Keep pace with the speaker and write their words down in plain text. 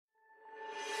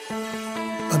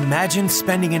Imagine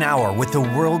spending an hour with the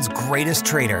world's greatest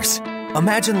traders.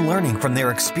 Imagine learning from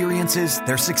their experiences,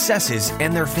 their successes,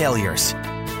 and their failures.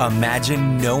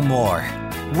 Imagine no more.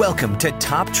 Welcome to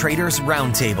Top Traders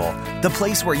Roundtable, the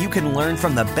place where you can learn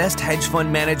from the best hedge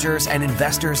fund managers and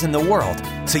investors in the world,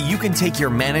 so you can take your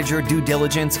manager due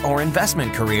diligence or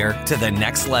investment career to the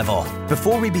next level.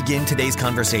 Before we begin today's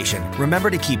conversation, remember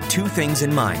to keep two things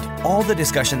in mind. All the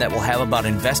discussion that we'll have about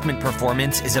investment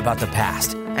performance is about the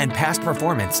past, and past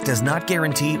performance does not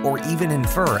guarantee or even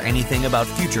infer anything about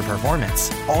future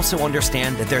performance. Also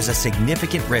understand that there's a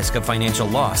significant risk of financial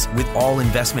loss with all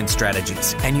investment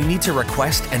strategies, and you need to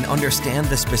request and understand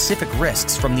the specific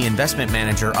risks from the investment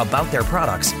manager about their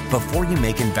products before you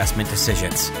make investment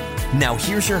decisions. Now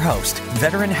here's your host,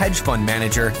 veteran hedge fund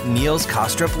manager Niels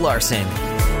Kostrup Larsen.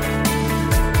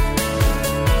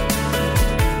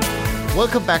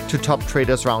 Welcome back to Top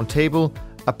Traders Roundtable,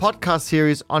 a podcast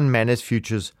series on managed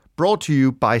futures brought to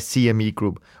you by CME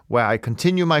Group, where I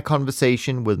continue my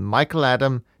conversation with Michael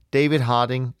Adam, David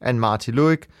Harding, and Marty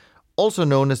Lueck, also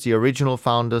known as the original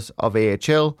founders of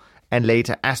AHL and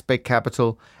later Aspect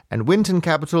Capital and Winton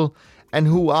Capital, and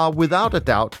who are without a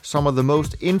doubt some of the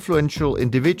most influential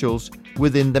individuals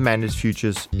within the managed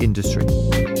futures industry.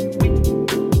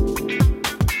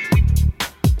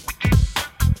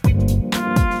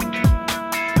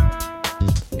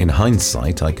 In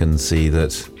hindsight, I can see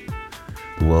that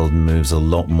the world moves a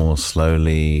lot more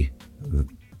slowly,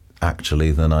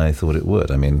 actually, than I thought it would.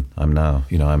 I mean, I'm now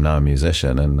a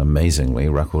musician, and amazingly,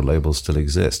 record labels still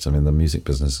exist. I mean, the music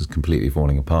business is completely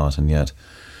falling apart, and yet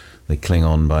they cling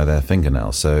on by their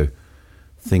fingernails. So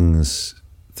things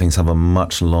have a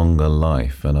much longer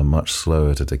life and are much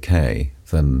slower to decay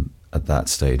than at that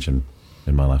stage in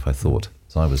my life I thought.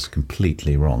 So I was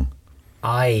completely wrong.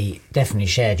 I definitely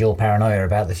shared your paranoia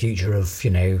about the future of,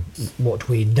 what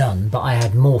we'd done, but I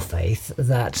had more faith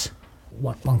that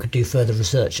one could do further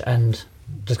research and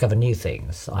discover new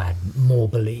things. I had more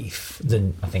belief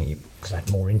than, I think, because I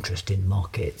had more interest in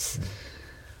markets.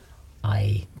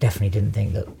 I definitely didn't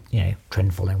think that,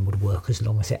 trend following would work as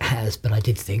long as it has, but I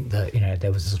did think that,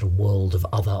 there was a sort of world of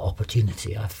other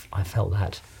opportunity. I felt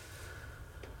that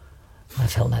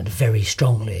very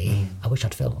strongly. I wish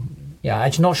I'd felt... Yeah,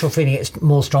 I'm not sure feeling it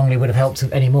more strongly would have helped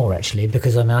any more, actually,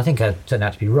 because I think I turned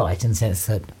out to be right in the sense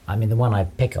that, the one I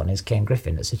pick on is Ken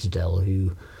Griffin at Citadel,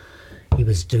 he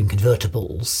was doing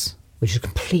convertibles, which is a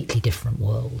completely different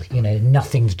world,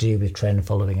 nothing to do with trend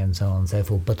following and so on and so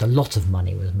forth, but a lot of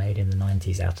money was made in the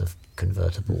 90s out of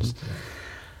convertibles. Mm-hmm.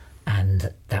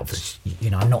 And that was,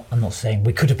 I'm not saying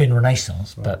we could have been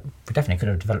Renaissance, right, but we definitely could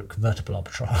have developed convertible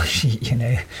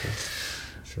arbitrage,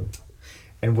 Sure.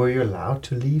 And were you allowed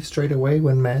to leave straight away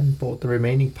when Man bought the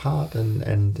remaining part?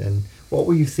 And what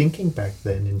were you thinking back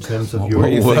then in terms of what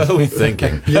were we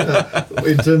thinking? Yeah,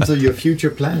 in terms of your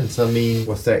future plans? I mean,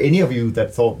 was there any of you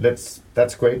that thought, that's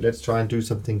great, let's try and do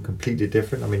something completely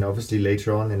different? I mean, obviously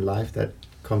later on in life that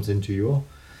comes into your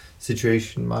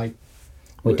situation, Mike.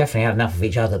 We definitely had enough of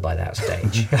each other by that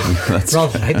stage.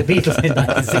 Rather like the Beatles in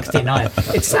 1969.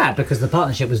 It's sad because the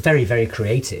partnership was very, very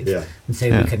creative. Yeah. And so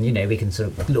we can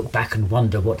sort of look back and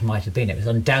wonder what might have been. It was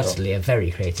undoubtedly a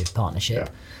very creative partnership,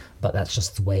 but that's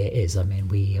just the way it is. I mean,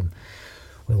 we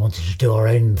wanted to do our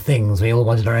own things. We all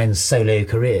wanted our own solo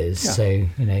careers.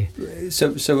 Yeah.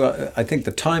 So, So I think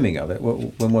the timing of it,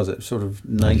 when was it? Sort of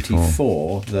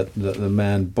 94 that the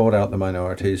Man bought out the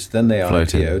minorities, then they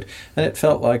IPO'd, and it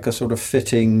felt like a sort of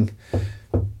fitting,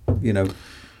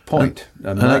 point.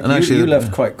 Actually, you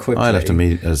left quite quickly. I left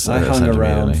I hung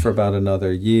around for about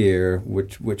another year,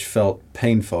 which felt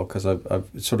painful because I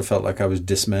sort of felt like I was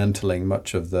dismantling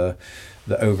much of the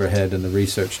overhead and the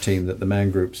research team that the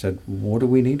Man Group said, what do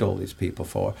we need all these people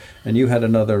for? And you had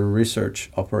another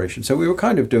research operation. So we were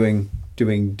kind of doing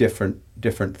different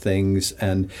things,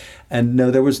 and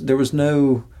no, there was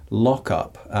no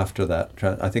lockup after that.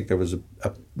 I think there was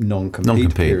a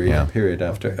non-compete period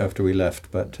after we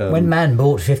left. But when Man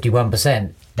bought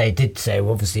 51%, they did so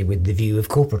obviously with the view of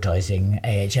corporatizing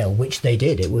AHL, which they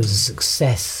did. It was a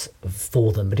success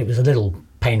for them, but it was a little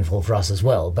painful for us as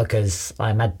well because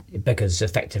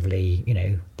effectively,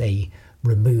 they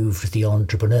removed the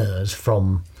entrepreneurs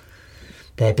from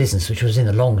their business, which was in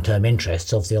the long-term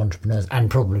interests of the entrepreneurs and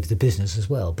probably of the business as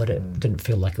well. But it didn't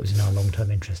feel like it was in our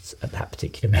long-term interests at that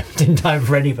particular moment in time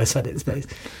for any of us, I didn't suppose.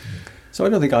 So I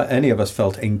don't think any of us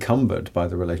felt encumbered by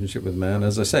the relationship with Man.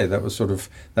 As I say, that was sort of,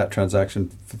 that transaction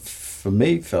for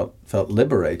me felt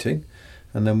liberating.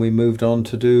 And then we moved on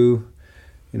to do,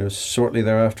 shortly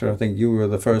thereafter, I think you were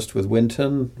the first with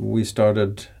Winton. We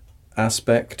started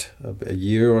Aspect a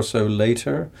year or so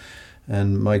later.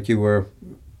 And Mike, you were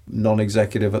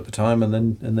non-executive at the time,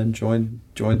 and then joined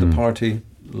the party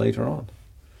later on.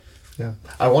 Yeah,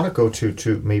 I want to go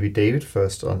to maybe David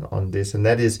first on this, and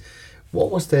that is,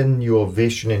 what was then your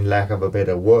vision, in lack of a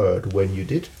better word, when you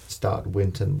did start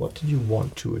Winton? What did you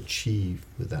want to achieve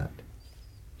with that?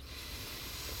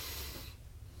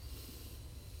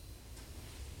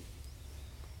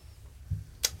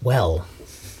 Well,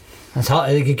 that's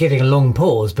hard. You're getting a long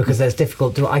pause because that's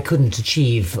difficult to. I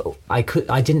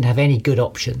didn't have any good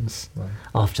options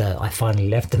after I finally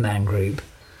left the Man Group.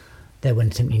 There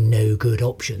were simply no good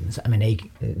options. I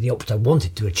mean, the option I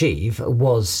wanted to achieve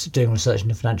was doing research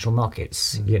into financial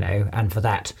markets, and for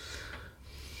that,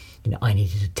 I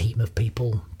needed a team of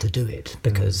people to do it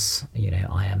because,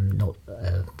 I am not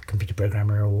a computer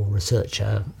programmer or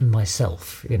researcher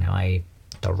myself. I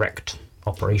direct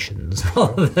operations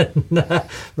rather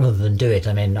than do it.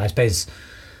 I mean, I suppose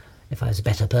if I was a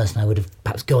better person, I would have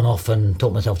perhaps gone off and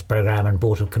taught myself to program and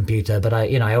bought a computer. But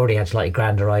I already had slightly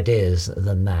grander ideas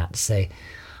than that. So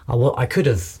I could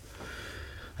have,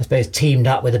 I suppose, teamed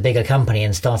up with a bigger company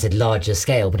and started larger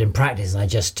scale. But in practice, I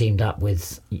just teamed up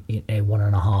with one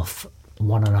and a half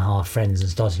friends and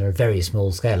started at a very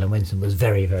small scale. And Winton was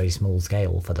very, very small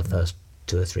scale for the first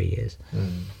 2 or 3 years.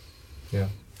 Yeah.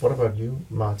 What about you,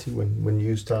 Marty, when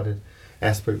you started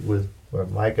Aspect with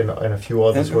Mike and a few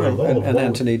others were involved? And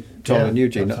Anthony, Tom and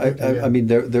Eugene. I mean,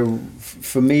 there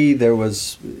for me, there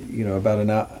was, about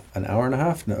an hour and a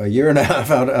half, a year and a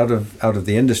half out of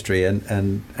the industry,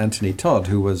 and Anthony Todd,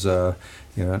 who was an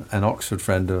Oxford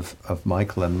friend of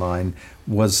Michael and mine,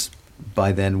 was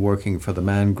by then working for the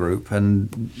Man Group,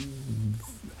 and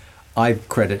I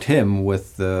credit him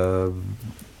with the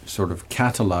sort of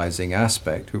catalyzing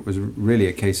aspect. It was really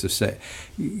a case of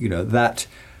that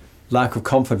lack of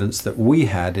confidence that we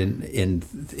had in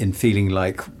feeling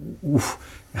like,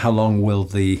 how long will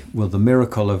the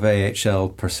miracle of AHL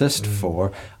persist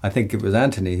for? I think it was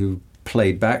Anthony who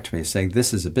played back to me saying,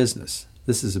 this is a business,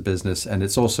 and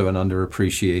it's also an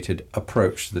underappreciated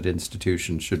approach that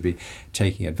institutions should be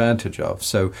taking advantage of.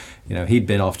 So, he'd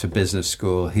been off to business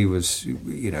school. He was,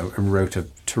 wrote a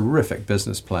terrific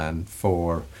business plan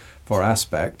for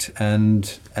Aspect,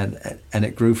 and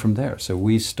it grew from there. So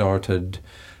we started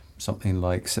something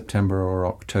like September or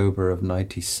October of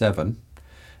 '97,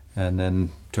 and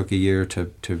then took a year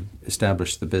to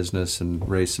establish the business and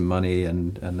raise some money,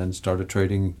 and then started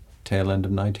trading tail end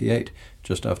of '98,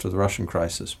 just after the Russian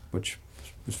crisis, which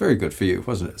was very good for you,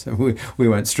 wasn't it? So we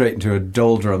went straight into a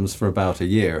doldrums for about a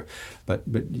year, but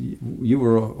you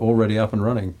were already up and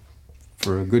running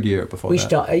for a good year before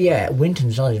that.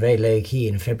 Winton started very low key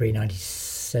in February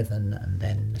 '97, and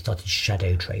then started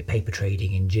shadow trade, paper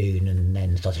trading in June, and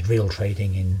then started real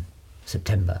trading in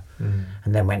September, and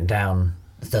then went down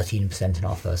 13% in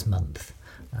our first month.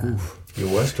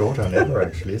 Your worst drawdown ever,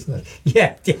 actually, isn't it?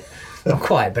 Yeah, not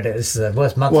quite, but it was the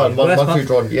worst monthly.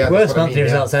 Worst monthly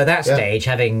result. So at that stage,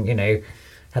 having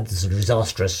had the sort of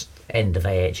disastrous end of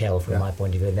AHL from my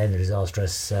point of view, and then the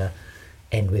disastrous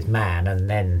end with Man, and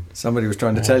then somebody was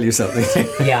trying to tell you something.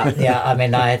 yeah. I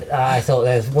mean, I thought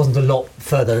there wasn't a lot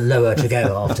further lower to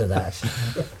go after that.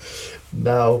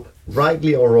 Now,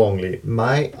 rightly or wrongly,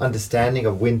 my understanding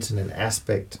of Winton and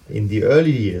Aspect in the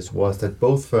early years was that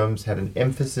both firms had an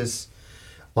emphasis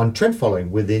on trend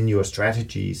following within your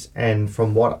strategies, and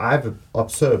from what I've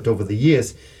observed over the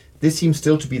years, this seems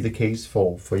still to be the case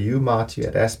for you, Marty,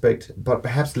 at Aspect, but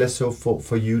perhaps less so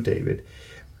for you, David.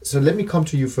 So let me come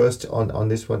to you first on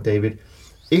this one, David.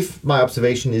 If my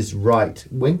observation is right,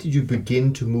 when did you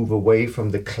begin to move away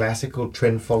from the classical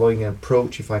trend following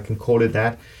approach, if I can call it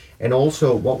that? And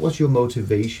also, what was your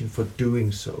motivation for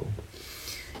doing so?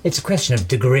 It's a question of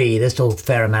degree. There's still a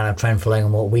fair amount of trend following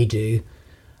on what we do.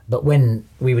 But when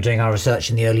we were doing our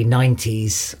research in the early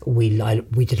 90s, we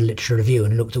did a literature review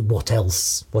and looked at what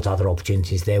other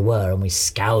opportunities there were, and we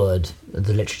scoured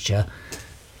the literature.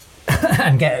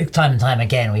 And time and time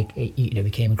again, we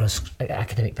came across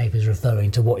academic papers referring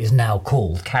to what is now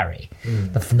called carry,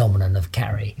 the phenomenon of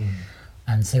carry.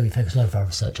 And so we focused a lot of our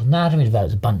research on that, and we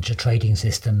developed a bunch of trading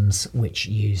systems which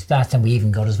used that, and we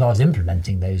even got as far as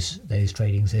implementing those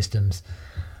trading systems.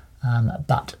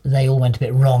 But they all went a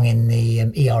bit wrong in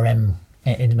the ERM,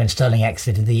 when Sterling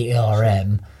exited the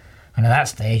ERM. And at that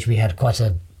stage, we had quite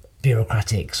a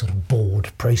bureaucratic sort of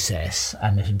board process,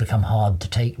 and it had become hard to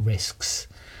take risks.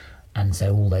 And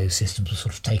so all those systems were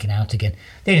sort of taken out again.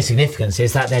 The only significance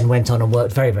is that then went on and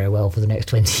worked very, very well for the next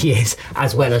 20 years,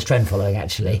 as well as trend following,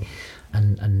 actually.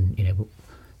 And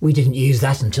we didn't use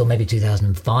that until maybe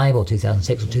 2005 or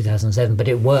 2006 or 2007, but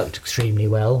it worked extremely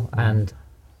well. And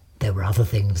there were other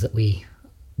things that we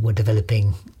were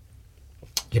developing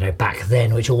back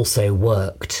then, which also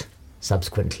worked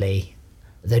subsequently,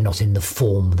 though not in the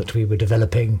form that we were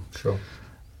developing. Sure.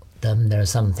 There are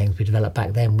some things we developed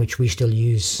back then which we still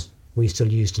use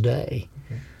today.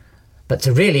 Okay. But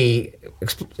to really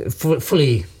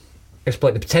fully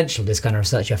exploit the potential of this kind of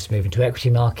research, you have to move into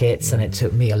equity markets, and it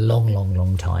took me a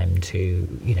long time to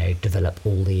develop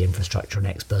all the infrastructure and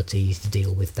expertise to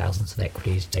deal with thousands of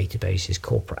equities, databases,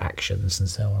 corporate actions, and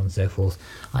so on and so forth.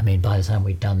 I mean, by the time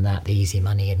we'd done that, the easy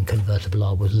money and convertible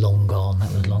arb was long gone.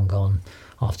 That was long gone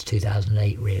after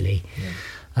 2008, really.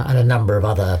 And a number of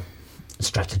other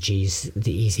strategies.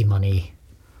 The easy money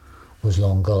was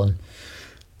long gone.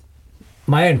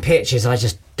 My own pitch is I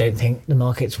just don't think the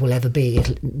markets will ever be,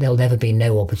 there'll never be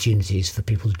no opportunities for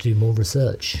people to do more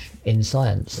research in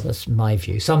science. That's my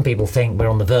view. Some people think we're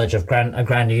on the verge of a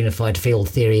grand unified field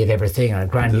theory of everything, or a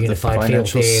grand unified field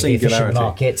theory of the efficient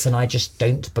markets, and I just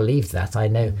don't believe that. I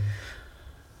know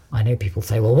people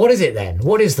say, well, what is it then?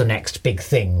 What is the next big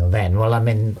thing then? Well, I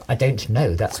mean, I don't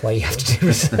know. That's why you have to do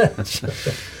research.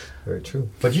 Very true.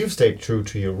 But you've stayed true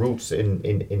to your roots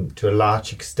in to a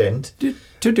large extent.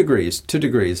 To degrees.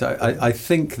 I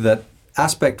think that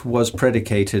Aspect was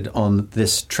predicated on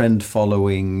this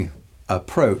trend-following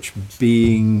approach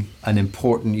being an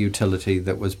important utility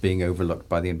that was being overlooked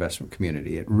by the investment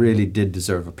community. It really did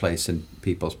deserve a place in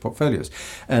people's portfolios.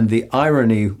 And the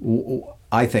irony,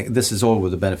 I think this is all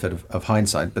with the benefit of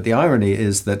hindsight, but the irony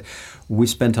is that we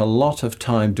spent a lot of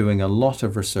time doing a lot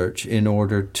of research in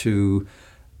order to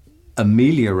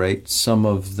ameliorate some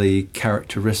of the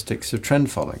characteristics of trend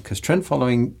following, because trend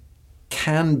following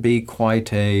can be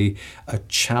quite a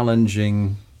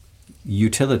challenging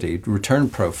utility return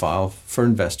profile for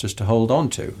investors to hold on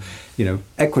to.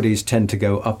 Equities tend to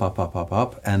go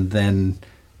up, and then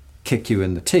kick you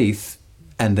in the teeth,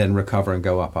 and then recover and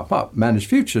go up. Managed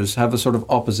futures have a sort of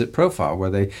opposite profile where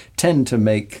they tend to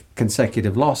make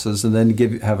consecutive losses and then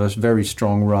have a very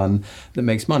strong run that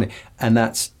makes money. And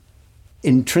that's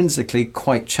intrinsically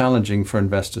quite challenging for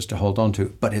investors to hold on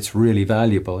to, but it's really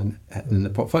valuable in the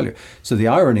portfolio. So the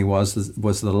irony was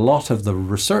that a lot of the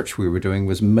research we were doing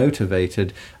was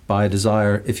motivated by a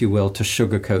desire, if you will, to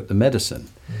sugarcoat the medicine.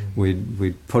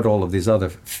 We'd put all of these other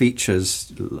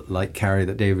features like carry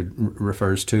that David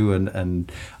refers to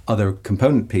and other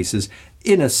component pieces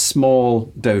in a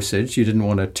small dosage. You didn't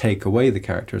want to take away the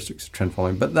characteristics of trend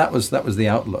following, but that was the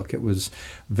outlook. It was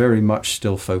very much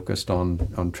still focused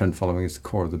on trend following as the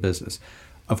core of the business.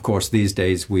 Of course, these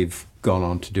days we've gone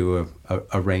on to do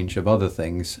a range of other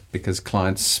things because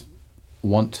clients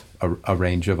want a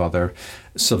range of other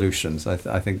solutions.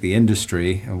 I think the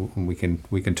industry, and we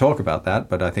can talk about that,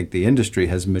 but I think the industry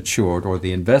has matured, or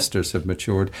the investors have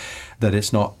matured, that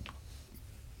it's not.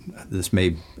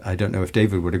 I don't know if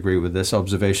David would agree with this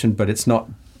observation, but it's not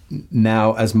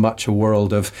now as much a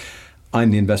world of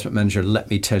I'm the investment manager, let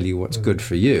me tell you what's good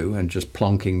for you, and just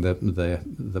plonking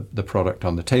the product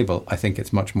on the table. I think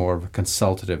it's much more of a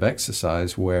consultative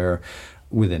exercise where,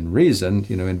 within reason,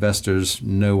 investors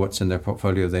know what's in their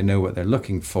portfolio, they know what they're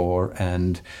looking for,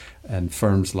 and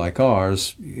firms like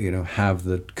ours, have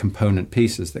the component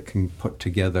pieces that can put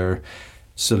together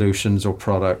solutions or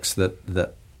products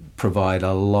that provide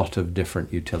a lot of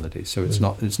different utilities. So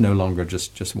it's no longer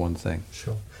just one thing.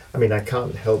 Sure. I mean, I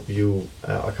can't help you.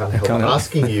 I can't help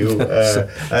asking you.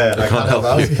 I can't help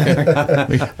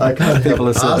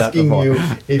asking you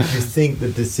if you think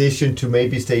the decision to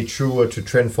maybe stay truer to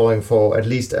trend following for at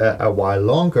least a while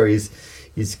longer is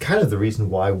kind of the reason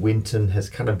why Winton has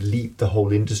kind of leaped the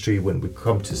whole industry when we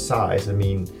come to size. I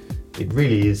mean, it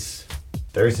really is.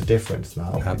 There is a difference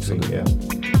now. Absolutely.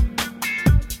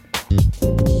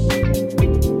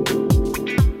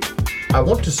 I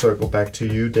want to circle back to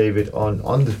you, David,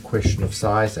 on the question of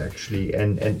size, actually.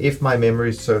 And if my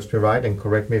memory serves me right, and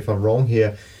correct me if I'm wrong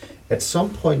here, at some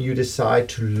point you decide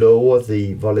to lower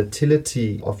the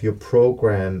volatility of your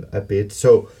program a bit.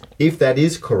 So if that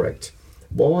is correct,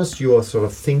 what was your sort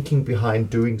of thinking behind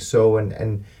doing so,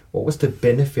 and what was the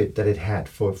benefit that it had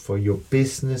for your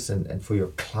business and for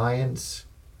your clients?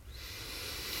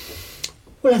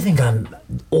 Well, I think I'm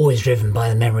always driven by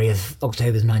the memory of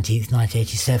October 19th,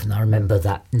 1987. I remember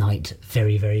that night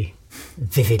very, very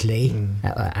vividly,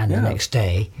 and the next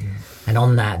day. And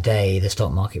on that day, the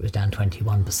stock market was down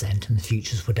 21% and the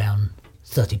futures were down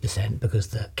 30% because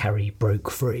the carry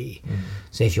broke free.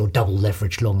 So if you're double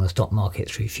leveraged long the stock market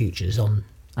through futures and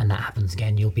that happens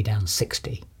again, you'll be down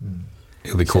 60.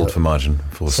 It'll be called for margin,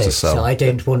 forced to sell. So I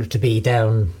don't want it to be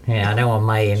down. I don't want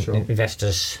my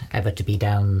investors ever to be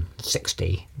down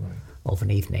 60 of an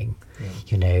evening,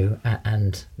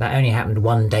 and that only happened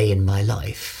one day in my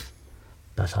life.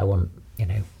 But I want,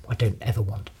 I don't ever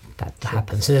want that to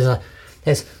happen. So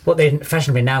there's what they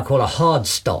fashionably now call a hard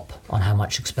stop on how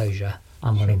much exposure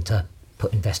I'm willing to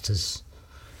put investors.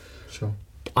 Sure.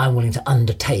 I'm willing to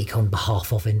undertake on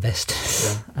behalf of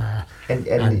investors. Yeah.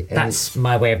 And that's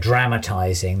my way of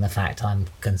dramatising the fact I'm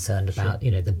concerned about,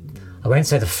 I won't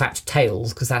say the fat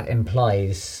tails, because that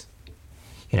implies,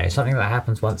 something that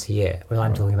happens once a year, whereas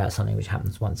I'm talking about something which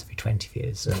happens once every 20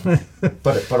 years. So.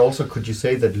 But also, could you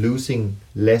say that losing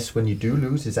less when you do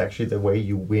lose is actually the way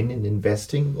you win in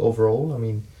investing overall? I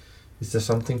mean, is there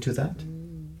something to that?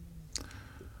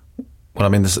 Well,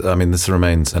 this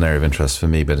remains an area of interest for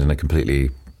me, but in a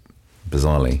completely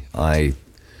bizarrely,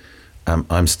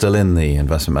 I'm still in the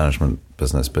investment management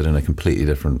business, but in a completely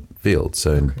different field.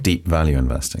 So in deep value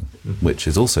investing, which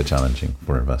is also challenging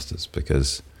for investors,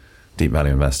 because deep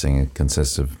value investing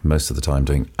consists of most of the time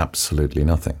doing absolutely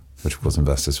nothing, which of course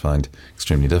investors find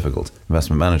extremely difficult.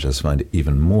 Investment managers find it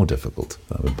even more difficult,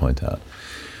 I would point out.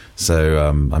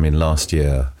 So, last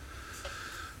year,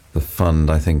 the fund,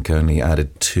 I think, only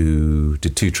did two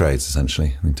trades,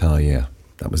 essentially, the entire year.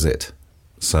 That was it.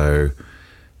 So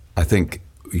I think,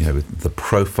 the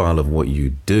profile of what you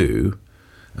do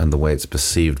and the way it's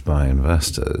perceived by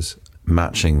investors,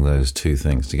 matching those two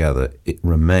things together, it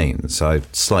remains. So I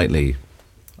would slightly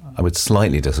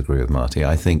disagree with Marty.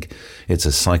 I think it's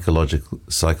as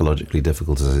psychologically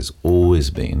difficult as it's always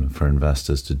been for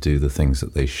investors to do the things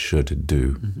that they should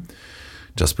do.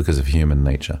 Just because of human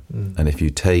nature. And if you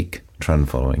take trend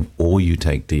following or you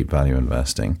take deep value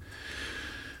investing,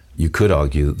 you could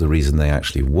argue that the reason they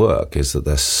actually work is that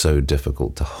they're so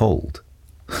difficult to hold.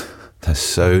 They're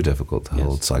so difficult to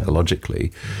hold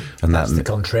psychologically. And that's the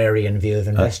contrarian view of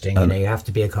investing. You have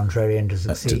to be a contrarian to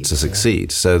succeed. To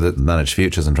succeed. So that managed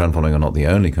futures and trend following are not the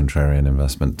only contrarian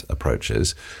investment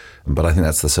approaches. But I think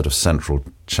that's the sort of central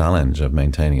challenge of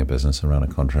maintaining a business around a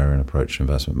contrarian approach to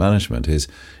investment management is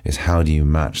how do you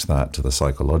match that to the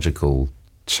psychological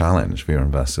challenge for your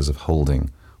investors of holding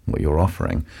what you're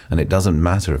offering. And it doesn't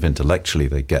matter if intellectually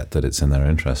they get that it's in their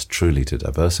interest truly to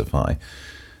diversify.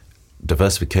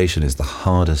 Diversification is the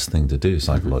hardest thing to do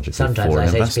psychologically. Sometimes for an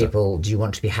I investor. say to people, do you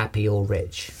want to be happy or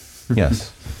rich?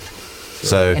 Yes.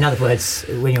 So in other words,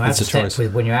 when you're out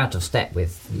of step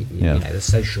with the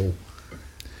social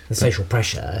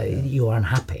pressure, you are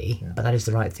unhappy, but that is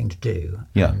the right thing to do.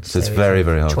 Yeah, so it's very,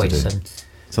 very hard to do.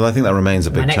 So I think that remains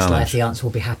a big challenge. My next life, the answer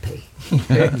will be happy.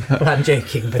 But I'm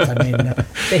joking. But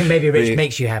maybe rich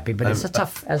makes you happy, but it's a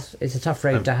tough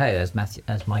road to hoe, as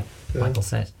Michael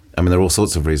says. There are all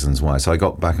sorts of reasons why. So I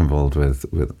got back involved with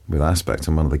Aspect,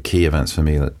 and one of the key events for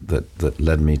me that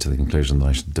led me to the conclusion that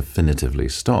I should definitively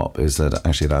stop is that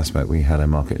actually at Aspect we had a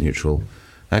market neutral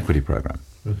equity program.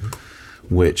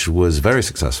 Which was very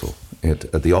successful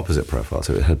at the opposite profile.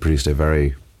 So it had produced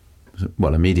a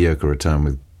mediocre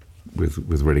return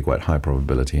with really quite high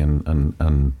probability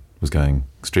and was going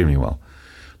extremely well.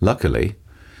 Luckily,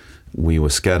 we were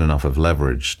scared enough of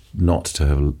leverage not to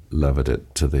have levered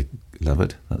it to the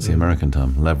levered. That's the American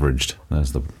term. Leveraged.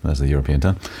 There's the European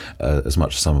term. As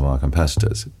much as some of our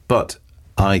competitors, but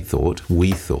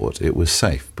we thought it was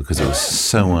safe because it was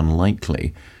so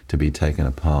unlikely to be taken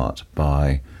apart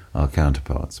by our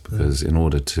counterparts, because in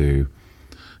order to,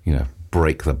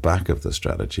 break the back of the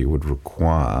strategy would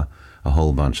require a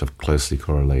whole bunch of closely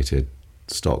correlated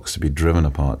stocks to be driven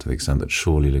apart to the extent that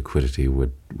surely liquidity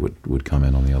would come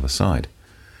in on the other side.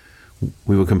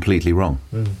 We were completely wrong.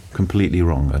 Completely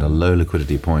wrong. At a low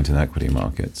liquidity point in equity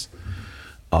markets,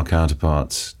 our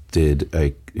counterparts did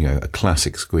a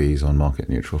classic squeeze on market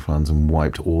neutral funds and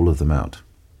wiped all of them out.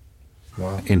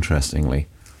 Wow. Interestingly.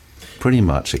 Pretty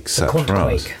much except for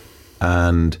us.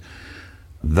 And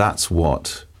that's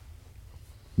what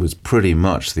was pretty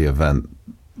much the event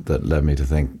that led me to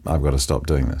think I've got to stop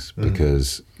doing this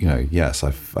because, yes, I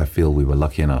feel we were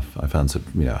lucky enough. I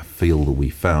feel that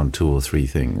we found 2 or 3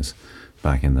 things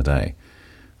back in the day.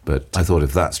 But I thought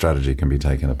if that strategy can be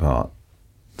taken apart,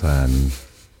 then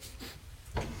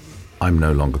I'm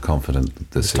no longer confident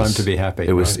that this is... It's time to be happy.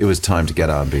 It was time to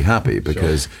get out and be happy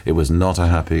because it was not a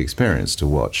happy experience to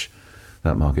watch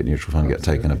that market neutral fund get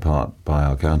taken apart by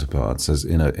our counterparts, I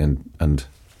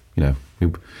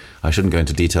shouldn't go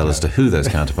into detail as to who those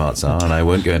counterparts are, and I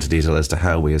won't go into detail as to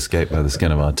how we escape by the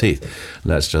skin of our teeth.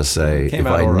 Let's just say,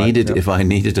 if I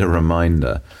needed a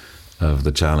reminder of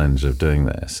the challenge of doing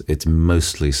this, it's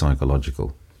mostly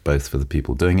psychological, both for the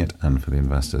people doing it and for the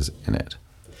investors in it.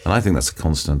 And I think that's a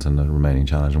constant and a remaining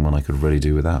challenge, and one I could really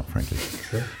do without, frankly.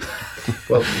 Sure.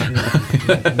 Well,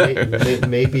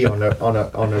 maybe on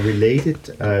a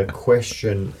related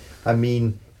question.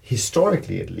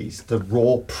 historically at least, the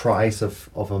raw price of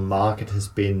a market has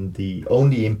been the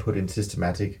only input in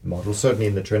systematic models, certainly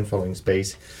in the trend following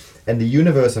space. And the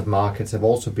universe of markets have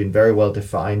also been very well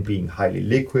defined, being highly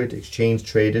liquid, exchange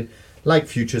traded, like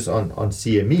futures on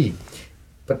CME.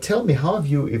 But tell me, how have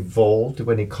you evolved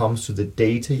when it comes to the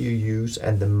data you use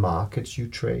and the markets you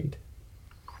trade?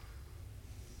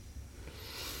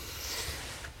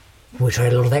 We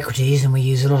trade a lot of equities and we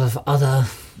use a lot of other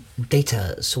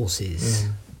data sources,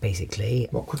 basically.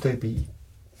 What could they be?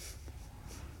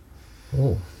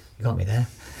 Oh, you got me there.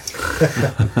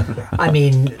 I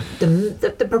mean,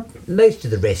 the most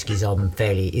of the risk is on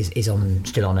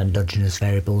still on endogenous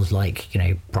variables like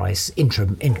price,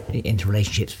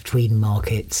 interrelationships between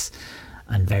markets,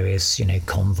 and various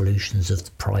convolutions of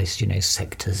the price,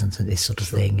 sectors and this sort of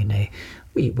thing.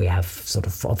 We have sort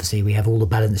of, obviously we have all the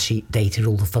balance sheet data,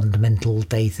 all the fundamental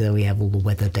data, we have all the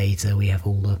weather data, we have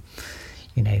all the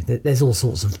there's all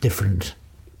sorts of different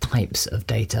types of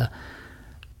data.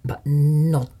 But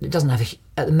it doesn't have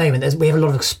at the moment. We have a lot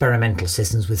of experimental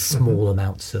systems with small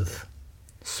amounts of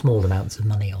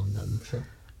money on them. Sure.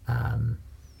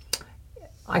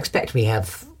 I expect we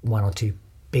have one or two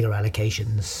bigger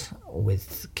allocations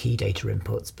with key data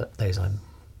inputs, but those I'm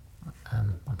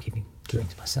keeping to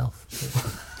myself.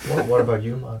 What about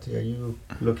you, Marty? Are you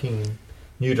looking in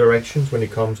new directions when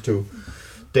it comes to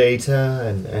data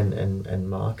and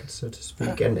markets, so to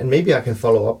speak? And maybe I can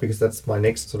follow up, because that's my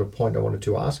next sort of point I wanted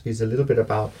to ask, is a little bit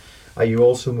about, are you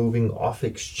also moving off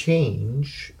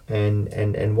exchange,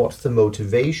 and what's the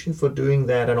motivation for doing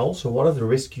that, and also what are the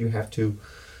risks you have to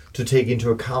take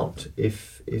into account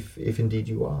if indeed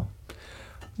you are?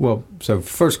 Well, so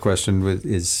first question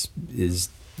is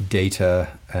data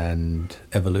and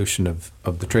evolution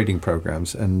of the trading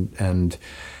programs, and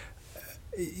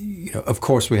of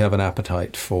course we have an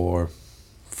appetite for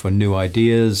new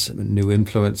ideas, new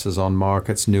influences on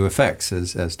markets, new effects,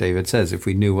 as David says. If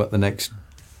we knew what the next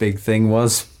big thing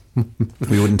was,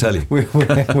 we wouldn't tell you. we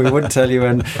wouldn't tell you,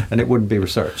 and it wouldn't be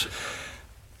research.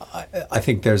 I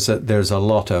think there's a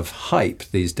lot of hype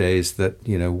these days that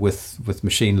with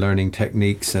machine learning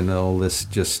techniques and all this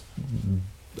just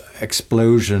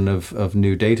explosion of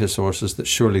new data sources, that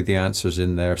surely the answer's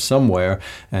in there somewhere,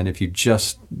 and if you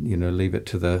just leave it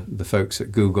to the folks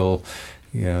at Google,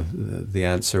 the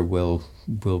answer will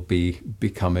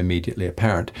become immediately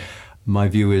apparent. My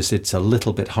view is it's a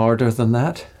little bit harder than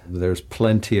that. There's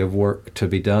plenty of work to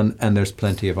be done, and there's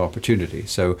plenty of opportunity.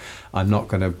 So I'm not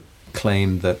going to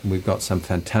claim that we've got some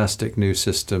fantastic new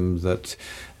system that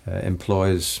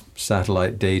employs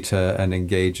satellite data and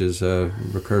engages a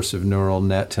recursive neural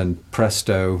net, and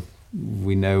presto,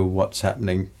 we know what's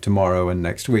happening tomorrow and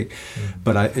next week.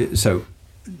 But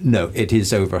no, it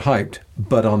is overhyped.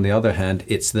 But on the other hand,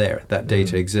 it's there. That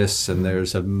data exists, and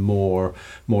there's more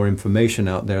information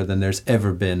out there than there's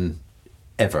ever been,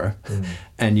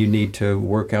 and you need to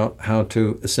work out how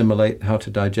to assimilate, how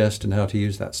to digest, and how to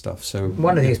use that stuff. So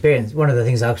one of the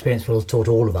things our experience will have taught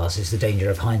all of us is the danger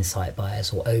of hindsight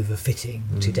bias, or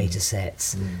overfitting to data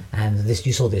sets. And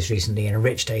you saw this recently in a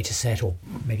rich data set, or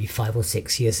maybe 5 or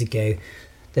 6 years ago.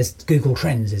 There's Google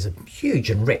Trends is a huge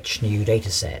and rich new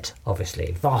data set,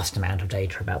 obviously, vast amount of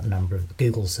data about the number of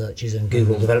Google searches, and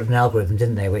Google developed an algorithm,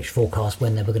 didn't they, which forecast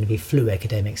when there were going to be flu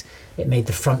epidemics. It made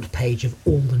the front page of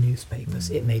all the newspapers.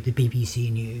 It made the BBC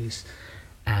News.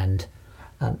 And,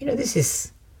 this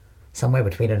is somewhere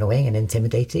between annoying and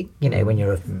intimidating, when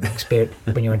your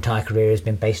entire career has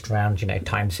been based around,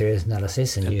 time series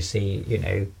analysis, and you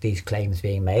see, these claims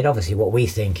being made. Obviously, what we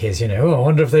think is, I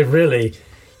wonder if they've really...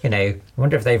 I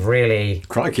wonder if they've really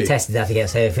tested that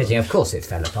against overfitting. Of course it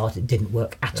fell apart. It didn't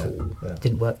work at all. Yeah. It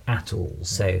didn't work at all.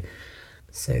 So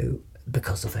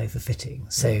because of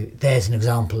overfitting. So there's an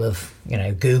example of,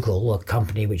 Google, a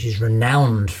company which is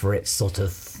renowned for its sort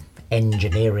of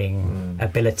engineering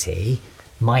ability,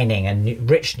 mining a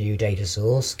rich new data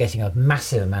source, getting a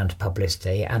massive amount of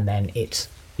publicity, and then it,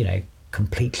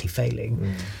 completely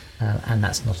failing. And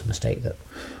that's not a mistake that...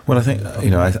 Well, I think,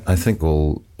 I think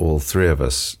all three of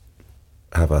us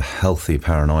have a healthy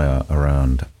paranoia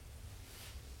around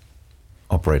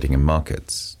operating in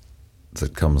markets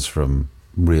that comes from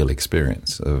real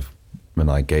experience of, when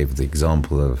I gave the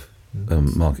example of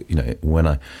market,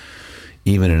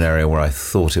 even in an area where I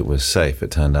thought it was safe, it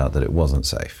turned out that it wasn't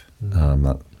safe.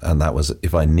 And that was,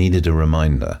 if I needed a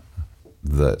reminder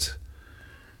that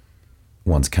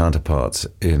one's counterparts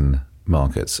in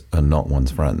markets are not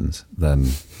one's friends, then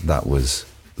that was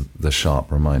the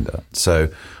sharp reminder. So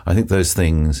I think those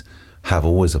things have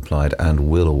always applied and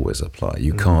will always apply.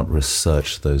 You can't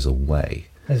research those away.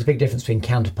 There's a big difference between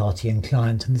counterparty and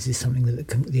client, and this is something that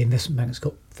the investment banks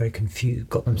got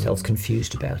themselves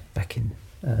confused about back in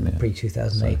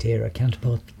pre-2008 era.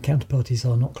 Counterparties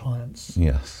are not clients.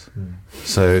 Yes.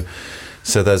 So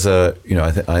there's a,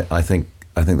 I think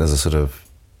there's a sort of,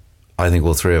 I think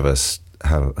all three of us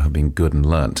have been good and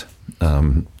learnt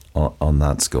on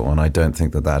that score, and I don't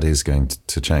think that is going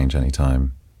to change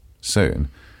anytime soon.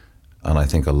 And I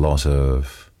think a lot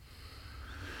of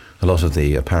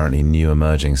the apparently new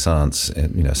emerging science,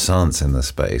 science in the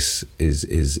space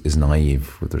is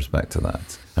naive with respect to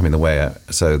that. I mean,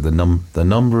 the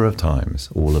number of times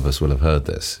all of us will have heard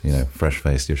this,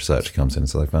 fresh-faced research comes in,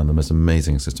 so they found the most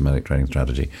amazing systematic trading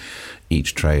strategy.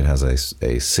 Each trade has a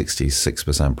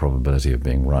 66% probability of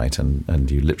being right,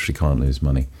 and you literally can't lose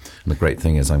money. And the great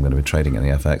thing is I'm going to be trading in the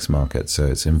FX market, so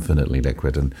it's infinitely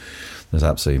liquid and there's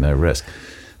absolutely no risk.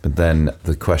 But then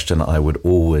the question I would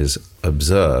always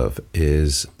observe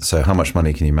is, so how much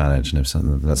money can you manage? And if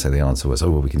something, let's say the answer was,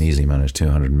 we can easily manage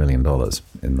 $200 million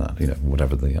in that,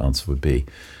 whatever the answer would be.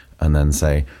 And then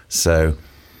say, so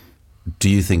do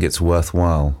you think it's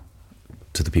worthwhile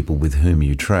to the people with whom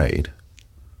you trade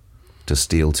to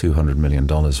steal $200 million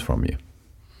from you?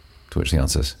 To which the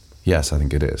answer is, yes, I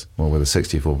think it is. Well, with a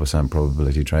 64%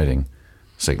 probability trading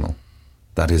signal,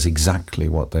 that is exactly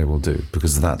what they will do,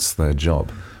 because that's their job,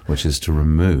 which is to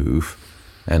remove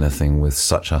anything with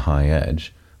such a high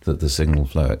edge that the signal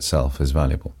flow itself is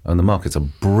valuable. And the markets are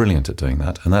brilliant at doing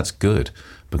that, and that's good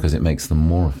because it makes them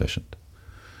more efficient.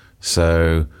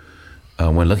 So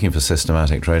when looking for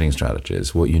systematic trading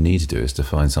strategies, what you need to do is to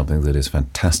find something that is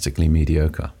fantastically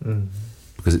mediocre.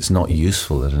 Because it's not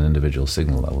useful at an individual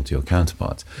signal level to your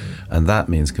counterparts. And that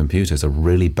means computers are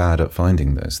really bad at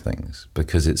finding those things,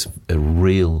 because it's a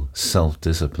real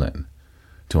self-discipline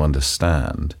to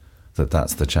understand that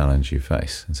that's the challenge you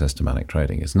face in systematic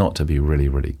trading. It's not to be really,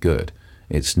 really good.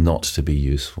 It's not to be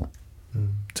useful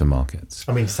to markets.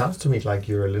 I mean, it sounds to me like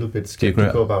you're a little bit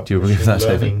skeptical about do you agree with that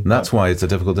learning. And that's why it's a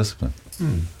difficult discipline.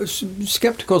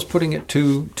 Skeptical is putting it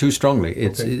too strongly.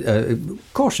 It's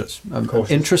cautious.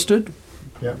 Interested.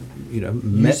 Yeah.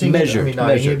 Measured. I mean,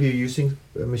 are any of you using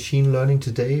machine learning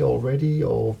today already,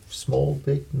 or small,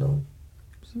 big? No.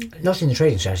 Not in the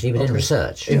trading strategy, but in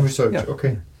research. In research, Yeah.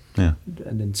 okay. Yeah.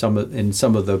 And in some of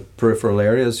the peripheral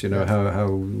areas, how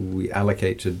we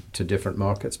allocate to different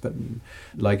markets, but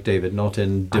like David, not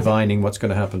in divining what's going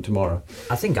to happen tomorrow.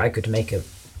 I think I could make a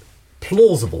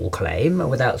plausible claim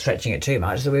without stretching it too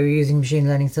much that we were using machine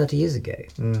learning 30 years ago.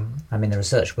 I mean, the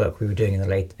research work we were doing in the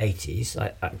late 80s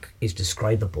is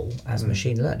describable as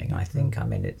machine learning, I think. I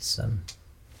mean, it's...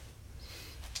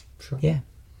 Sure. Yeah,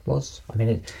 was. I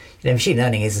mean, machine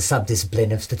learning is a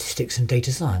sub-discipline of statistics and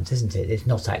data science, isn't it?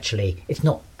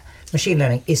 Machine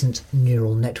learning isn't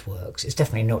neural networks. It's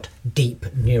definitely not deep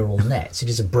neural nets. It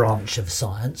is a branch of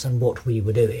science, and what we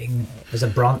were doing is a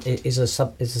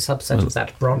subset of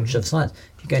that branch of science.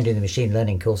 If you go and do the machine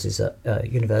learning courses at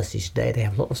universities today, they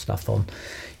have a lot of stuff on,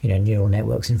 neural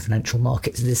networks in financial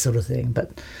markets and this sort of thing.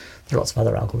 But there are lots of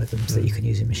other algorithms that you can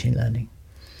use in machine learning.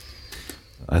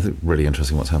 I think really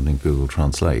interesting what's happening in Google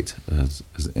Translate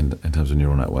in terms of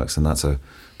neural networks, and that's a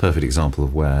perfect example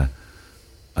of where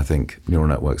I think neural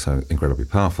networks are incredibly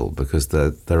powerful, because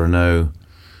there are no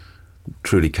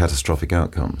truly catastrophic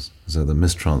outcomes. So the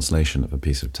mistranslation of a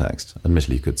piece of text,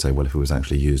 admittedly you could say, well, if it was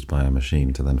actually used by a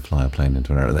machine to then fly a plane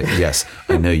into an area, yes,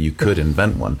 I know you could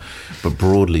invent one, but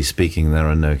broadly speaking, there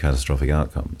are no catastrophic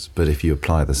outcomes. But if you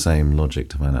apply the same logic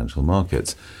to financial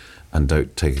markets and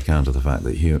don't take account of the fact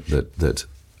that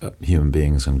human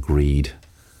beings and greed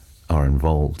are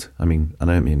involved, I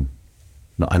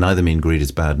neither mean greed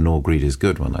is bad nor greed is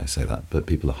good when I say that, but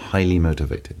people are highly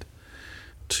motivated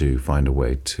to find a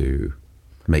way to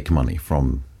make money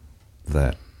from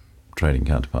their trading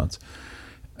counterparts.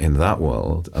 In that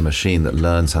world, a machine that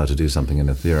learns how to do something in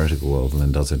a theoretical world and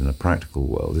then does it in a practical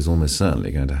world is almost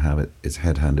certainly going to have its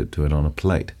head handed to it on a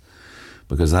plate,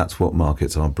 because that's what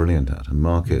markets are brilliant at. And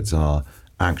markets are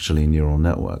actually neural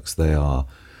networks. They are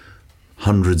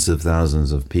hundreds of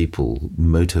thousands of people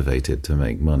motivated to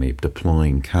make money,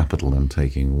 deploying capital and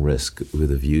taking risk with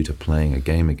a view to playing a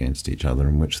game against each other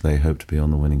in which they hope to be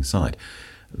on the winning side.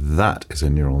 That is a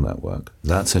neural network.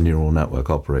 That's a neural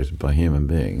network operated by human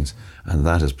beings, and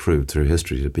that has proved through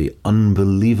history to be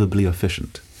unbelievably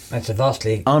efficient.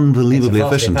 Unbelievably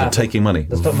efficient at taking money.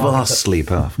 Vastly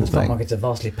powerful. The stock market's a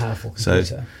vastly powerful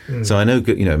computer. So I know,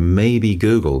 maybe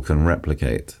Google can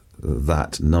replicate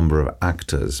that number of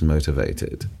actors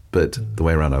motivated, but the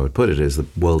way around I would put it is the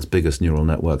world's biggest neural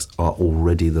networks are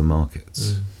already the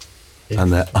markets,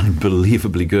 and they're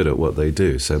unbelievably good at what they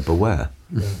do. So beware.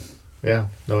 Yeah,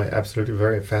 no, absolutely,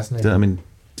 very fascinating. I mean,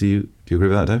 Do you agree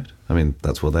with that, David? I mean,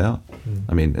 that's what they are.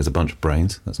 I mean, it's a bunch of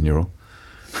brains. That's neural.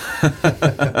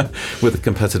 With a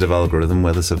competitive algorithm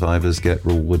where the survivors get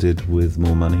rewarded with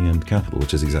more money and capital,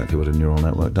 which is exactly what a neural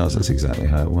network does. That's exactly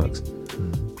how it works.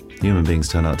 Human beings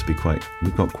turn out to be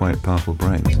we've got quite powerful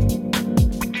brains.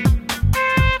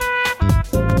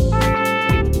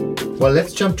 Well,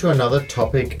 let's jump to another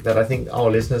topic that I think our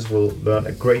listeners will learn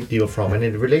a great deal from, and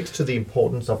it relates to the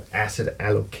importance of asset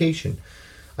allocation.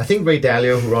 I think Ray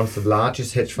Dalio, who runs the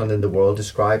largest hedge fund in the world,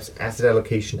 describes asset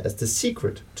allocation as the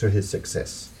secret to his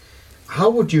success. How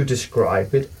would you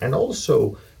describe it? And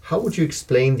also, how would you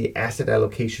explain the asset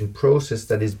allocation process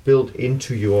that is built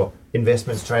into your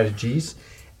investment strategies,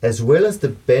 as well as the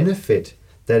benefit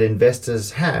that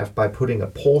investors have by putting a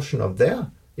portion of their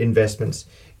investments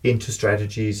into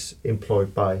strategies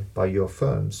employed by your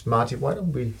firms? Marty, why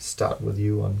don't we start with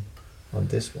you on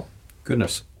this one?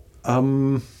 Goodness.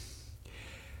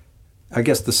 I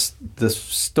guess the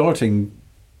starting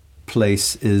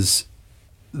place is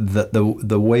that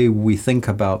the way we think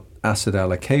about asset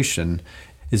allocation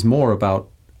is more about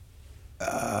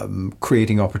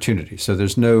creating opportunities. So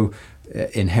there's no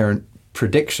inherent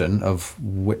prediction of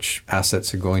which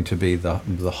assets are going to be the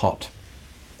hot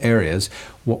areas.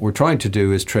 What we're trying to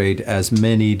do is trade as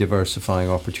many diversifying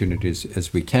opportunities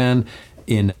as we can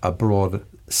in a broad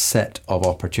set of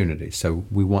opportunities. So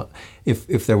we want,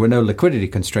 if there were no liquidity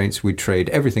constraints, we'd trade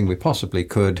everything we possibly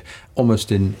could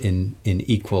almost in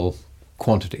equal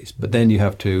quantities. But then you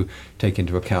have to take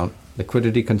into account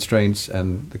liquidity constraints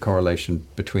and the correlation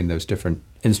between those different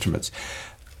instruments.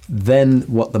 Then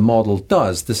what the model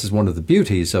does, this is one of the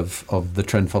beauties of the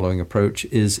trend following approach,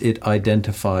 is it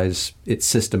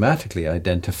systematically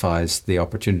identifies the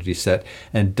opportunity set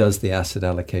and does the asset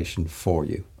allocation for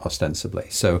you, ostensibly.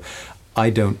 So I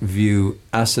don't view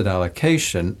asset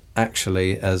allocation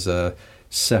actually as a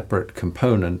separate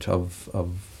component of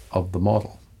the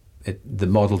model. The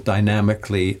model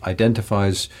dynamically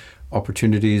identifies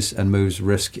opportunities and moves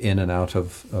risk in and out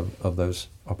of those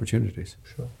opportunities.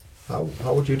 Sure.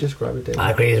 How would you describe it, David?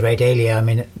 I agree with Ray Dalio. I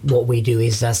mean, what we do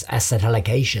is asset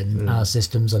allocation. Our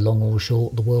systems are long or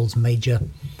short the world's major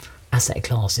asset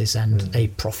classes, and they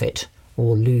profit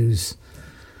or lose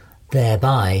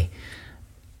thereby.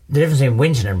 The difference between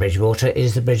Winton and Bridgewater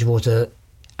is that Bridgewater,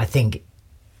 I think,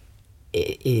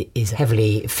 is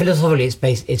heavily, philosophically,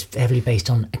 it's heavily based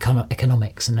on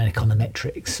economics and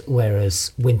econometrics,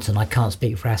 whereas Winton, I can't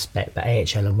speak for Aspect, but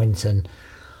AHL and Winton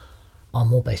are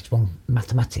more based on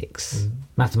mathematics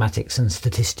and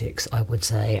statistics, I would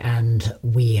say. And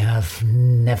we have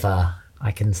never,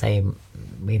 I can say,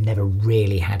 we've never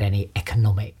really had any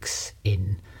economics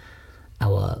in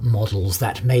our models.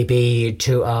 That may be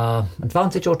to our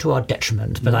advantage or to our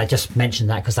detriment, but I just mentioned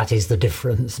that because that is the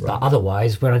difference. Right. But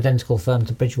otherwise, we're an identical firm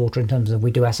to Bridgewater in terms of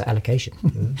we do asset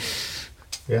allocation.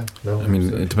 Yeah, no, I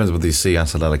mean, it depends whether you see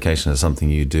asset allocation as something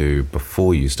you do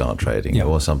before you start trading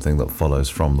or something that follows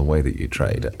from the way that you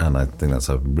trade. And I think that's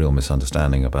a real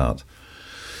misunderstanding about,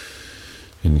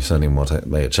 certainly what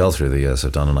AHL through the years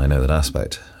have done, and I know that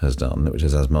Aspect has done, which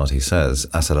is, as Marty says,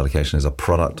 asset allocation is a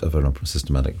product of a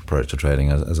systematic approach to trading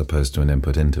as opposed to an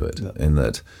input into it, in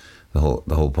that the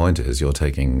whole point is you're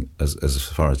taking, as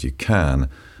far as you can,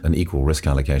 an equal risk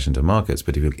allocation to markets,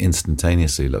 but if you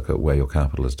instantaneously look at where your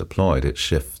capital is deployed, it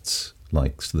shifts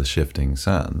like the shifting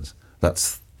sands.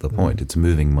 That's the point. It's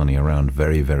moving money around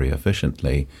very, very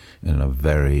efficiently in a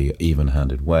very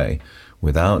even-handed way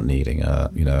without needing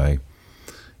an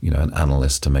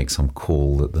analyst to make some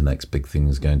call that the next big thing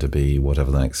is going to be whatever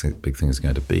the next big thing is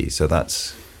going to be. So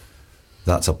that's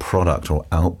a product or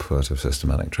output of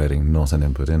systematic trading, not an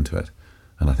input into it.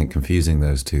 And I think confusing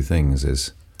those two things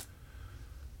is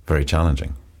very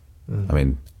challenging. I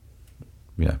mean,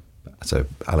 so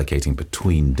allocating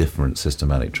between different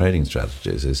systematic trading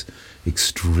strategies is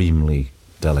extremely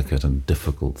delicate and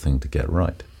difficult thing to get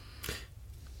right.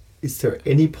 Is there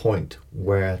any point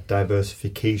where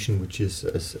diversification, which is,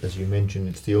 as you mentioned,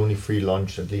 it's the only free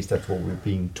lunch, at least that's what we're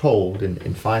being told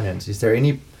in finance, is there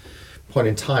any point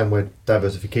in time where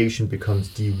diversification becomes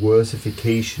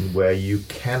diversification, where you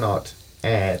cannot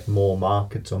add more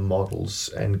markets or models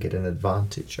and get an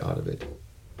advantage out of it?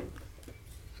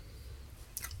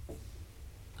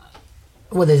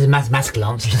 Well, there's a mathematical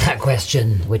answer to that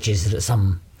question, which is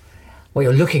that what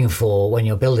you're looking for when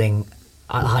you're building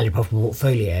a highly profitable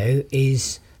portfolio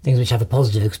is things which have a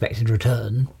positive expected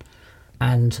return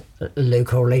and a low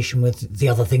correlation with the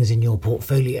other things in your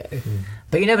portfolio.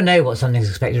 But you never know what something's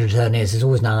expected return is. There's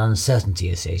always an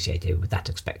uncertainty associated with that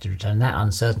expected return. That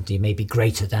uncertainty may be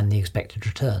greater than the expected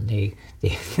return. The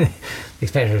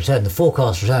expected return, the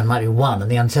forecast return might be 1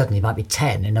 and the uncertainty might be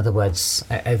 10. In other words,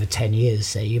 over 10 years,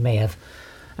 say, you may have,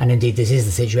 and indeed this is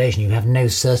the situation, you have no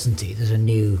certainty that a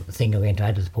new thing you're going to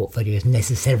add to the portfolio is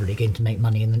necessarily going to make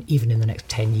money even in the next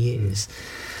 10 years.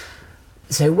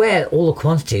 So where all the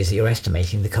quantities that you're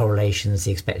estimating, the correlations,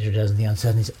 the expected returns and the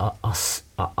uncertainties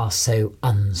are so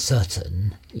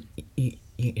uncertain, you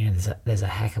know, there's a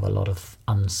heck of a lot of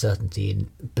uncertainty in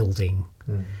building,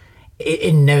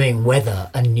 in knowing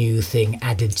whether a new thing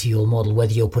added to your model,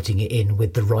 whether you're putting it in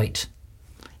with the right,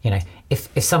 you know,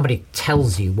 if somebody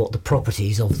tells you what the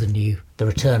properties of the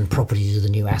return properties of the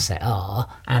new asset are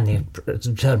and the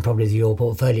return properties of your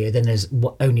portfolio, then there's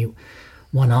only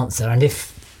one answer. And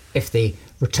if the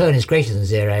return is greater than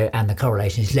 0 and the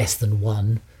correlation is less than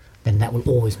 1, then that will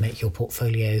always make your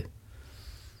portfolio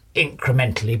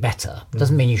incrementally better.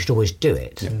 Doesn't mean you should always do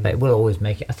it, but it will always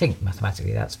make it. I think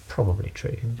mathematically that's probably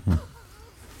true.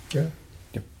 Yeah,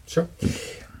 sure.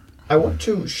 I want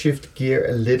to shift gear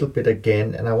a little bit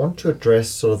again, and I want to address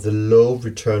sort of the low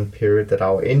return period that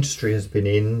our industry has been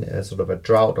in, sort of a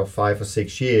drought of 5 or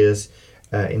 6 years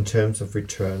in terms of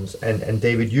returns. And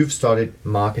David, you've studied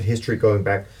market history going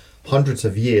back hundreds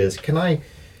of years. Can I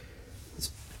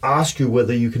ask you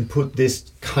whether you can put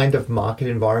this kind of market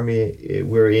environment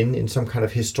we're in some kind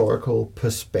of historical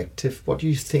perspective? What do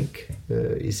you think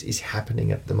is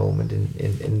happening at the moment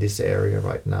in this area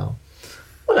right now?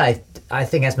 Well, I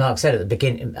think as Mike said at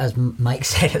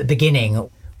the beginning,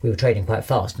 we were trading quite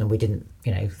fast, and we didn't,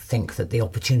 think that the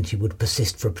opportunity would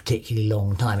persist for a particularly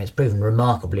long time. It's proven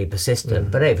remarkably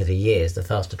persistent, but over the years, the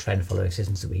faster trend following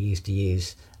systems that we used to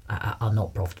use are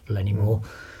not profitable anymore.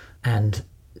 And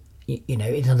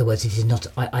in other words, it is not.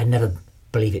 I never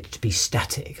believe it to be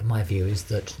static. My view is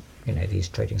that these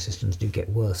trading systems do get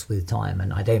worse with time,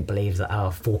 and I don't believe that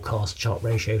our forecast chart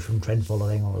ratio from trend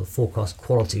following or the forecast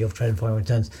quality of trend following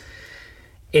returns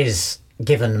is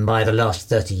given by the last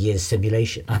 30 years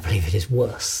simulation. I believe it is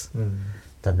worse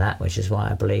than that, which is why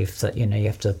I believe that you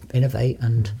have to innovate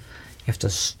and you have to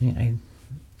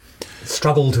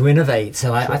struggle to innovate.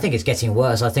 So I think it's getting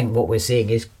worse. I think what we're seeing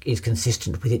is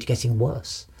consistent with it getting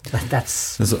worse.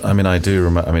 I do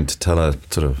remember. To tell a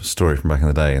sort of story from back in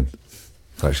the day, and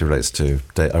it actually relates to.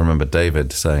 I remember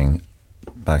David saying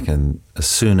as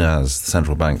soon as the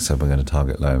central bank said we're going to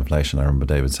target low inflation, I remember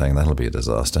David saying that'll be a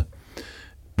disaster.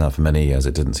 Now, for many years,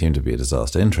 it didn't seem to be a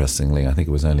disaster. Interestingly, I think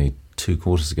it was only 2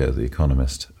 quarters ago The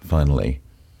Economist finally,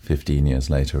 15 years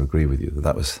later, agreed with you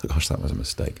that was a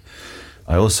mistake.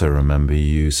 I also remember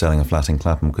you selling a flat in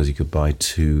Clapham because you could buy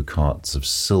 2 carts of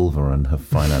silver and have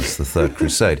financed the Third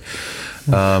Crusade.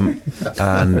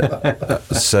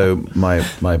 So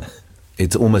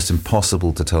it's almost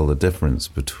impossible to tell the difference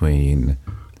between,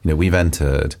 we've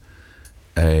entered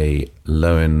a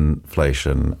low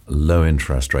inflation, low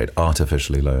interest rate,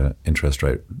 artificially low interest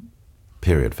rate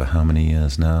period for how many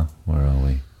years now? Where are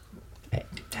we?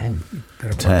 10.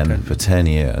 10 for 10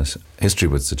 years. History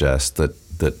would suggest that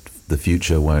the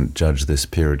future won't judge this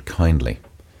period kindly,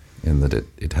 in that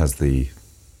it has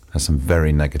some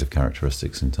very negative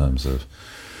characteristics in terms of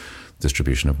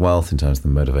distribution of wealth, in terms of the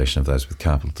motivation of those with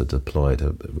capital to deploy it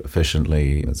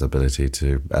efficiently, its ability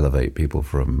to elevate people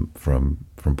from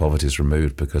poverty is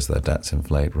removed because their debts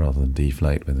inflate rather than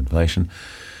deflate with inflation,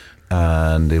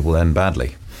 and it will end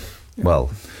badly. But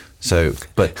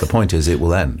the point is it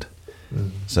will end.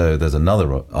 So there's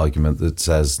another argument that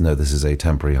says, no, this is a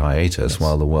temporary hiatus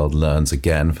while the world learns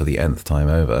again for the nth time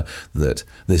over that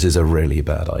this is a really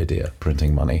bad idea,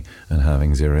 printing money and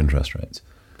having 0 interest rates.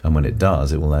 And when it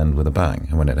does, it will end with a bang.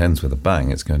 And when it ends with a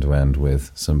bang, it's going to end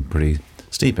with some pretty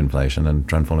steep inflation, and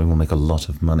trend following will make a lot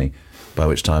of money, by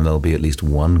which time there'll be at least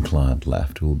one client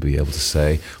left who will be able to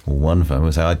say, or one firm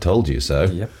will say, I told you so.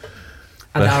 Yep.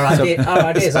 And our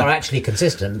ideas are actually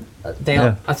consistent. They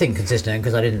are, I think, consistent,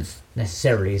 because I didn't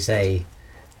necessarily say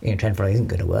trend following isn't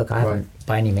going to work. I haven't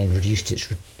by any means reduced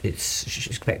its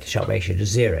expected Sharpe ratio to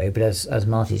 0. But as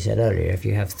Marty said earlier, if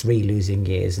you have 3 losing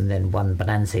years and then 1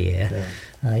 bonanza year,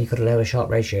 you've got a lower Sharpe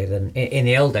ratio than in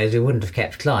the old days. We wouldn't have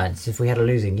kept clients if we had a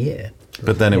losing year.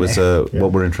 But then it was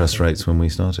what were interest rates when we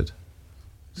started?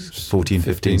 14,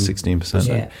 15, 16%.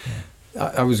 Yeah.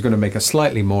 I was going to make a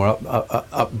slightly more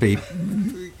upbeat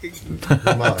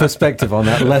perspective on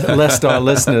that, lest our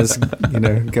listeners,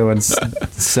 go and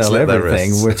sell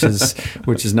everything,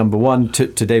 which is number one. To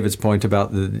David's point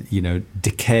about the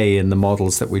decay in the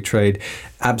models that we trade,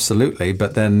 Absolutely,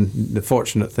 but then the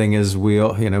fortunate thing is we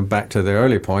all, back to the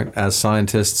earlier point, as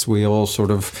scientists, we all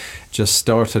sort of just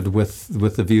started with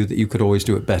the view that you could always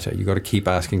do it better. You got to keep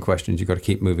asking questions. You got to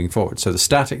keep moving forward. So the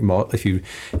static model, if you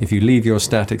leave your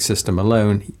static system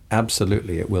alone,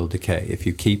 absolutely it will decay. If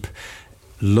you keep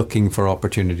looking for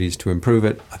opportunities to improve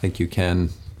it, I think you can,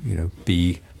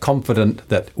 be confident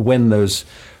that when those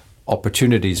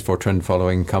opportunities for trend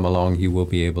following come along, you will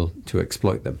be able to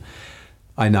exploit them.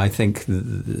 And I think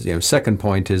the second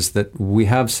point is that we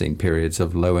have seen periods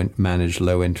of managed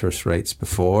low interest rates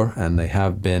before, and they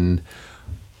have been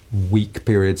weak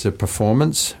periods of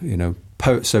performance.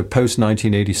 So post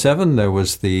 1987, there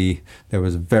was a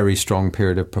very strong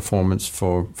period of performance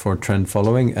for trend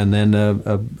following, and then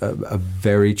a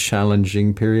very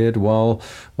challenging period while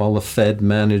the Fed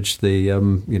managed the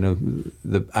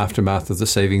aftermath of the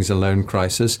savings and loan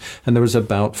crisis, and there was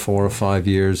about 4 or 5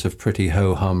 years of pretty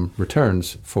ho-hum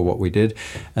returns for what we did,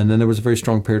 and then there was a very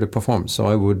strong period of performance. So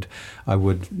I would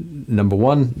number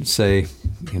one say,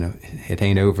 it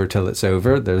ain't over till it's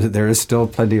over. There is still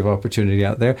plenty of opportunity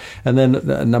out there, and then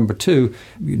number two,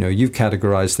 you've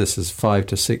categorized this as 5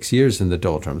 to 6 years in the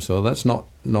doldrums. So that's not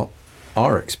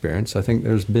our experience. I think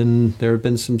there have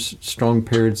been some strong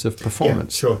periods of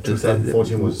performance. Yeah, sure.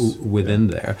 2014 was within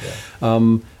there.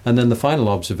 Yeah. And then the final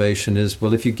observation is,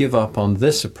 well, if you give up on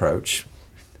this approach,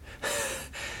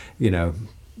 I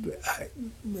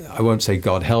won't say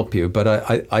God help you, but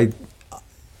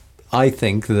I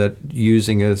think that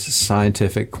using a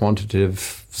scientific,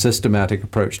 quantitative, systematic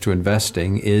approach to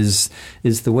investing is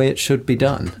the way it should be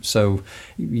done. So,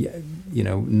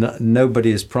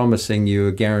 nobody is promising you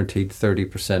a guaranteed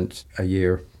 30% a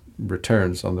year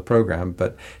returns on the program,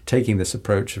 but taking this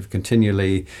approach of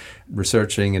continually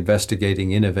researching,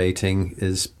 investigating, innovating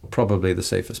is probably the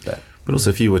safest bet. But also,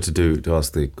 if you were to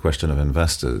ask the question of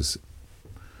investors,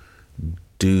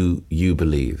 do you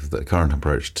believe that the current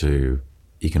approach to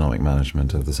economic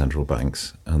management of the central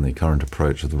banks and the current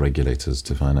approach of the regulators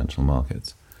to financial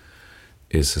markets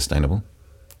is sustainable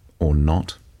or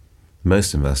not?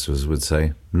 Most investors would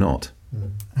say not.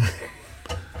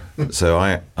 So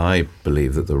I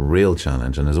believe that the real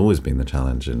challenge, and has always been the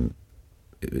challenge,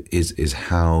 is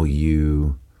how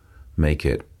you make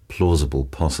it plausible,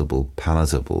 possible,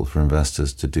 palatable for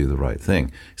investors to do the right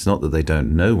thing. It's not that they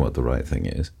don't know what the right thing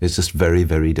is. It's just very,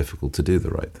 very difficult to do the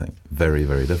right thing. Very,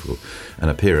 very difficult. And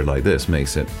a period like this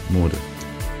makes it more difficult.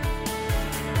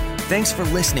 Thanks for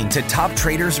listening to Top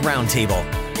Traders Roundtable.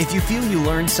 If you feel you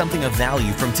learned something of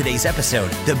value from today's episode,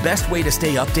 the best way to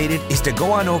stay updated is to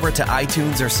go on over to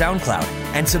iTunes or SoundCloud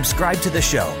and subscribe to the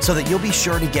show so that you'll be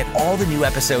sure to get all the new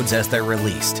episodes as they're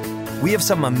released. We have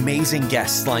some amazing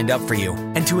guests lined up for you,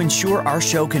 and to ensure our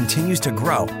show continues to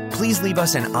grow, please leave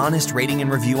us an honest rating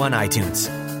and review on iTunes.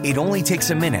 It only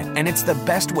takes a minute, and it's the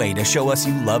best way to show us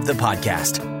you love the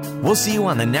podcast. We'll see you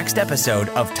on the next episode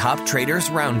of Top Traders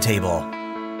Roundtable.